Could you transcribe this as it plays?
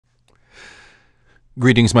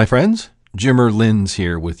Greetings, my friends. Jimmer Lins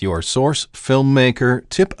here with your Source Filmmaker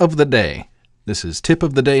Tip of the Day. This is Tip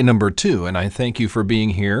of the Day number 2, and I thank you for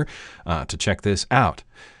being here to check this out.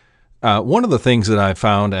 One of the things that I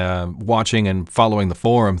found watching and following the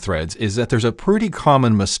forum threads is that there's a pretty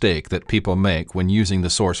common mistake that people make when using the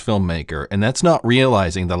Source Filmmaker, and that's not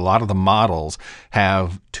realizing that a lot of the models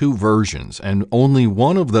have two versions, and only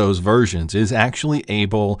one of those versions is actually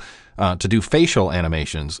able to do facial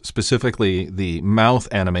animations, specifically the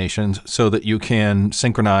mouth animations, so that you can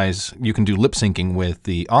synchronize, you can do lip syncing with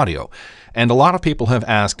the audio. And a lot of people have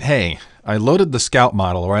asked, hey, I loaded the Scout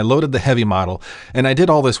model or I loaded the Heavy model and I did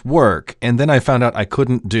all this work, and then I found out I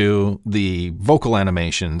couldn't do the vocal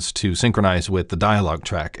animations to synchronize with the dialogue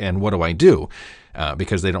track, and what do I do?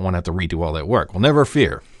 Because they don't want to have to redo all that work. Well, never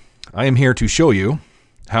fear. I am here to show you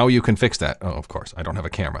how you can fix that. Oh, of course, I don't have a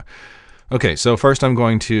camera. Okay, so first I'm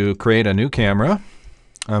going to create a new camera.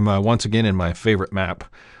 I'm once again in my favorite map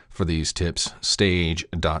for these tips,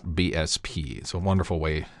 stage.bsp. It's a wonderful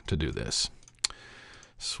way to do this.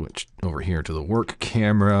 Switch over here to the work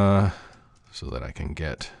camera so that I can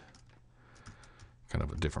get kind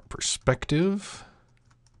of a different perspective.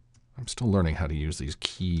 I'm still learning how to use these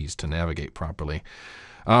keys to navigate properly.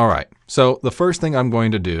 All right, so the first thing I'm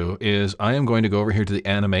going to do is I am going to go over here to the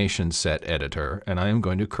animation set editor, and I am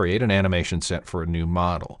going to create an animation set for a new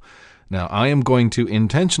model. Now, I am going to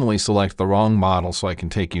intentionally select the wrong model so I can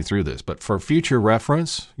take you through this, but for future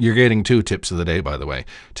reference, you're getting 2 tips of the day, by the way.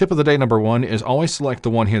 Tip of the day number 1 is always select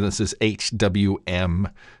the one here that says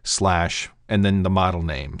HWM/ and then the model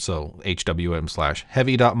name. So HWM/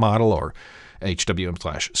 heavy.model or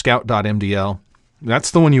HWM/ scout.mdl.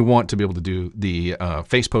 That's the one you want to be able to do the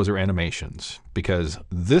face poser animations, because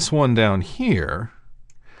this one down here,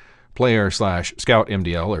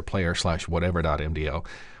 player/scout.mdl or player/whatever.mdl,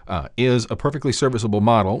 is a perfectly serviceable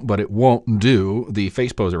model, but it won't do the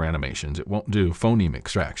face poser animations. It won't do phoneme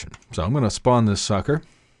extraction. So I'm going to spawn this sucker,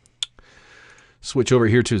 switch over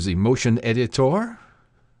here to the motion editor,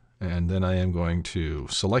 and then I am going to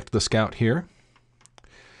select the Scout here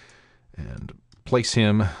and place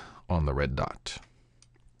him on the red dot.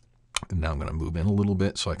 And now I'm going to move in a little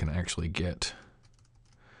bit so I can actually get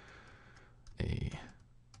a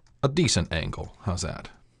decent angle. How's that?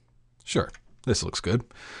 Sure. This looks good.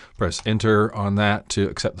 Press enter on that to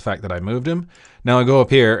accept the fact that I moved him. Now I go up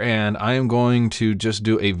here and I am going to just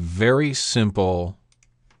do a very simple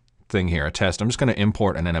thing here, a test. I'm just going to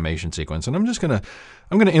import an animation sequence, and I'm going to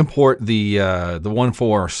import the one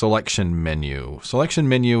for selection menu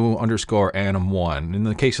 _ anim1. In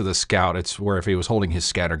the case of the Scout, it's where if he was holding his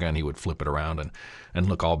scattergun, he would flip it around and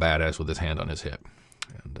look all badass with his hand on his hip.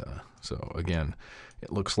 And so again,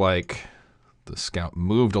 it looks like the Scout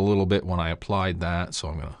moved a little bit when I applied that, so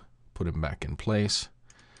I'm going to put him back in place.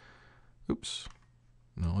 Oops.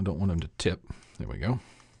 No, I don't want him to tip. There we go.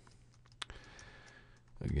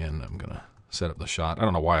 Again, I'm going to set up the shot. I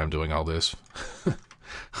don't know why I'm doing all this.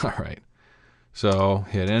 All right. So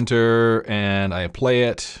hit enter, and I play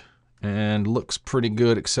it, and looks pretty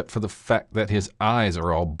good except for the fact that his eyes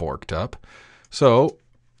are all borked up. So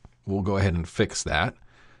we'll go ahead and fix that.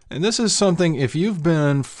 And this is something, if you've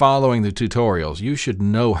been following the tutorials, you should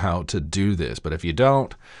know how to do this. But if you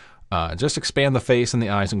don't, just expand the face and the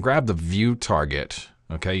eyes and grab the view target.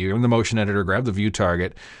 Okay, you're in the motion editor, grab the view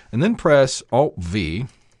target, and then press Alt-V.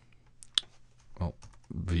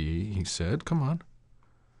 Alt-V, he said. Come on.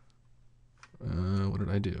 What did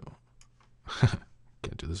I do?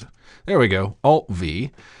 Can't do this. There we go.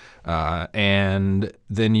 Alt-V. And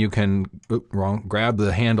then you can, grab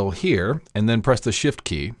the handle here, and then press the Shift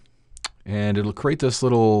key. And it'll create this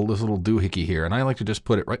little doohickey here, and I like to just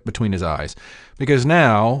put it right between his eyes, because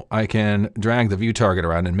now I can drag the view target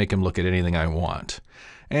around and make him look at anything I want.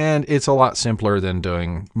 And it's a lot simpler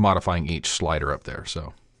than modifying each slider up there.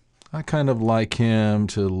 So I kind of like him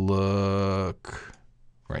to look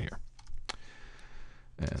right here.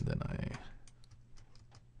 And then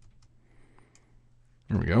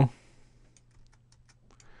there we go.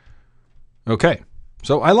 Okay.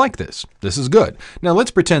 So I like this. This is good. Now let's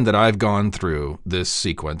pretend that I've gone through this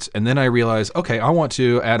sequence and then I realize, okay, I want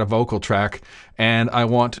to add a vocal track and I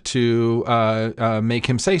want to make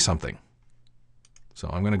him say something. So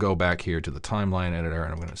I'm going to go back here to the timeline editor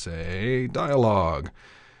and I'm going to say dialogue,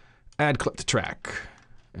 add clip to track.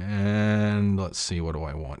 And let's see, what do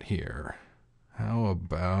I want here? How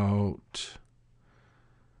about,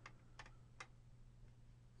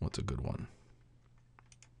 what's a good one?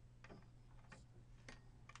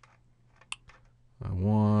 I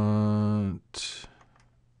want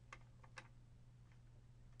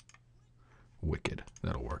Wicked.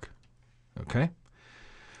 That'll work. Okay.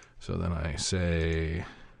 So then I say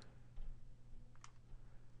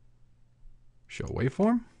show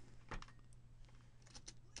waveform.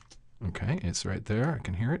 Okay, it's right there. I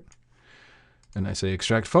can hear it. And I say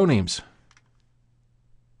extract phonemes.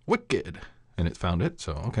 Wicked. And it found it.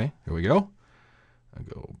 So, okay, here we go. I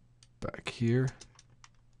go back here.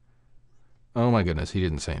 Oh my goodness, he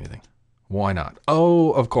didn't say anything. Why not?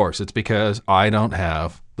 Oh, of course, it's because I don't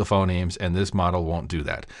have the phonemes and this model won't do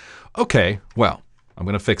that. Okay, well, I'm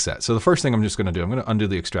going to fix that. So the first thing I'm just going to do, I'm going to undo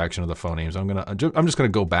the extraction of the phonemes. I'm just going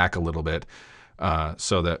to go back a little bit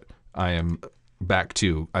so that I am back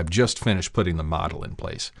to, I've just finished putting the model in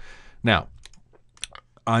place. Now,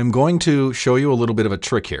 I'm going to show you a little bit of a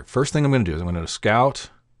trick here. First thing I'm going to do is I'm going to scout,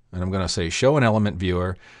 and I'm going to say show an element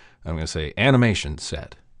viewer. I'm going to say animation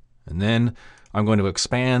set. And then I'm going to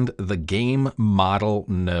expand the game model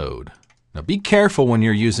node. Now be careful when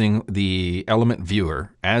you're using the element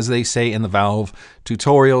viewer. As they say in the Valve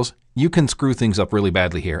tutorials, you can screw things up really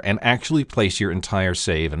badly here and actually place your entire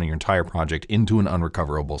save and your entire project into an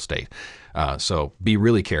unrecoverable state. So be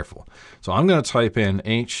really careful. So I'm going to type in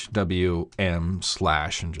HWM/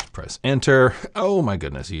 and just press enter. Oh my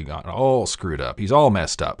goodness, he got all screwed up. He's all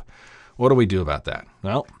messed up. What do we do about that?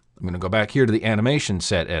 Well, I'm going to go back here to the animation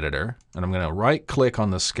set editor, and I'm going to right click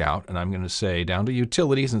on the scout, and I'm going to say down to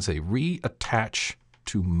utilities and say reattach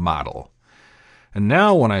to model. And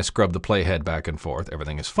now when I scrub the playhead back and forth,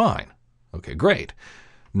 everything is fine. Okay, great.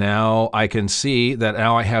 Now I can see that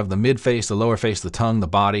now I have the mid face, the lower face, the tongue, the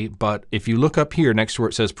body. But if you look up here next to where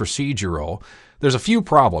it says procedural, there's a few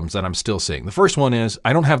problems that I'm still seeing. The first one is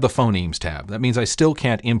I don't have the phonemes tab. That means I still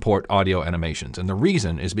can't import audio animations. And the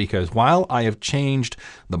reason is because while I have changed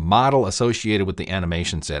the model associated with the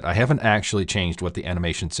animation set, I haven't actually changed what the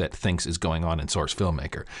animation set thinks is going on in Source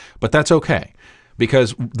Filmmaker. But that's okay.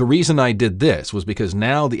 Because the reason I did this was because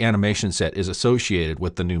now the animation set is associated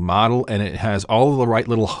with the new model and it has all of the right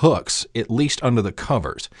little hooks, at least under the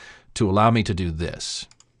covers, to allow me to do this.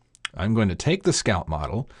 I'm going to take the scout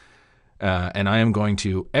model and I am going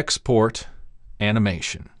to export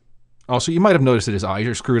animation. Also, you might have noticed that his eyes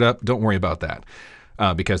are screwed up. Don't worry about that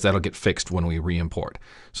because that'll get fixed when we re-import.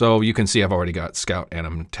 So you can see I've already got scout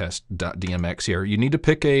anim test.dmx here. You need to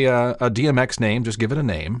pick a DMX name, just give it a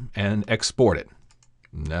name, and export it.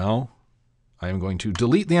 Now, I am going to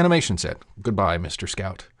delete the animation set. Goodbye, Mr.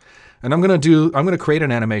 Scout. And I'm going to create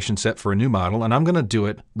an animation set for a new model, and I'm going to do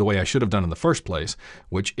it the way I should have done in the first place,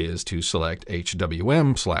 which is to select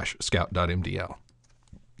HWM/scout.mdl.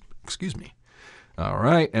 Excuse me. All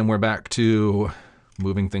right, and we're back to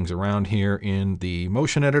moving things around here in the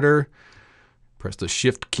motion editor. Press the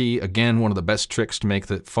shift key. Again, one of the best tricks to make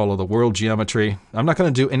that follow the world geometry. I'm not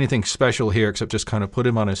going to do anything special here except just kind of put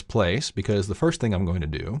him on his place because the first thing I'm going to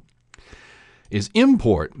do is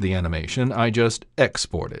import the animation I just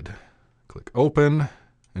exported. Click open.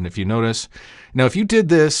 And if you notice, now if you did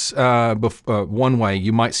this one way,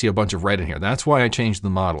 you might see a bunch of red in here. That's why I changed the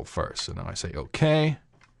model first. So now I say OK.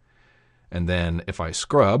 And then if I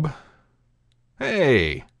scrub,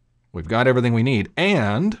 hey, we've got everything we need.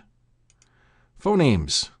 And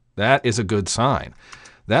phonemes. That is a good sign.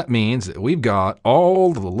 That means that we've got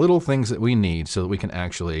all the little things that we need so that we can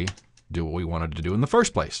actually do what we wanted to do in the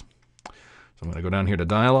first place. So I'm going to go down here to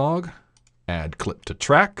dialog, add clip to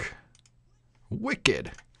track.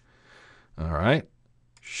 Wicked. All right.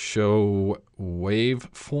 Show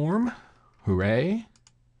waveform. Hooray.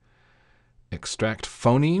 Extract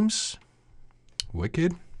phonemes.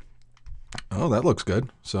 Wicked. Oh, that looks good.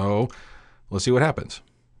 So let's see what happens.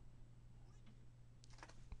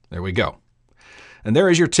 There we go. And there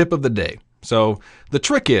is your tip of the day. So the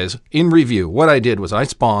trick is, in review, what I did was I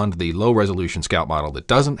spawned the low-resolution scout model that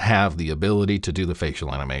doesn't have the ability to do the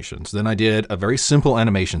facial animations. Then I did a very simple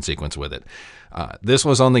animation sequence with it. This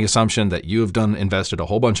was on the assumption that you have invested a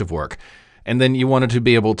whole bunch of work, and then you wanted to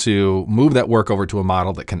be able to move that work over to a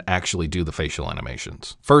model that can actually do the facial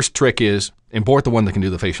animations. First trick is import the one that can do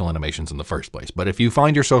the facial animations in the first place. But if you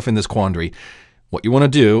find yourself in this quandary, what you want to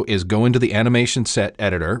do is go into the animation set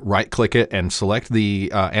editor, right-click it, and select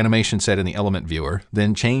the animation set in the element viewer,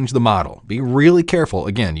 then change the model. Be really careful,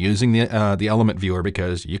 again, using the element viewer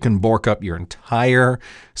because you can bork up your entire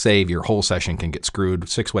save. Your whole session can get screwed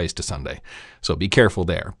 6 ways to Sunday. So be careful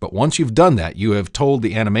there. But once you've done that, you have told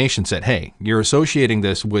the animation set, hey, you're associating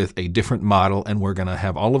this with a different model, and we're going to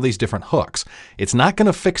have all of these different hooks. It's not going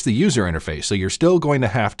to fix the user interface, so you're still going to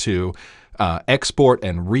have to export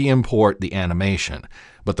and re-import the animation.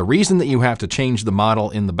 But the reason that you have to change the model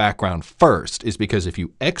in the background first is because if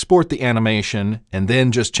you export the animation and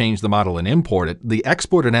then just change the model and import it, the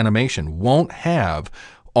exported animation won't have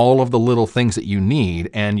all of the little things that you need,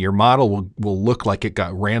 and your model will look like it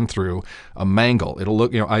got ran through a mangle. It'll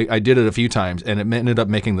look, I did it a few times, and it ended up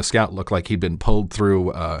making the Scout look like he'd been pulled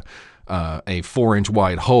through a 4-inch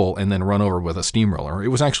wide hole and then run over with a steamroller. It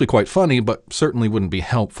was actually quite funny, but certainly wouldn't be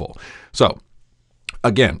helpful. So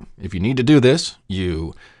again, if you need to do this,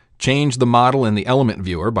 you change the model in the element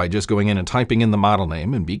viewer by just going in and typing in the model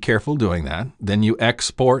name, and be careful doing that. Then you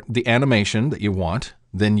export the animation that you want.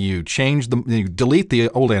 Then you you delete the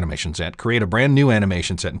old animation set, create a brand new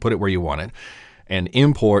animation set and put it where you want it, and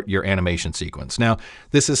import your animation sequence. Now,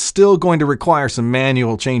 this is still going to require some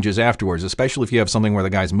manual changes afterwards, especially if you have something where the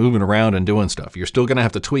guy's moving around and doing stuff. You're still going to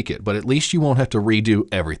have to tweak it, but at least you won't have to redo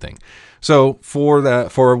everything. So for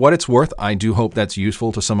what it's worth, I do hope that's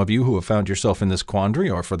useful to some of you who have found yourself in this quandary,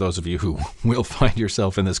 or for those of you who will find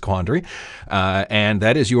yourself in this quandary. And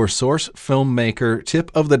that is your Source Filmmaker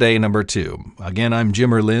Tip of the Day number 2. Again, I'm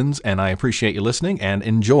Jimmer Linz, and I appreciate you listening and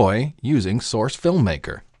enjoy using Source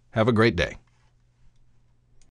Filmmaker. Have a great day.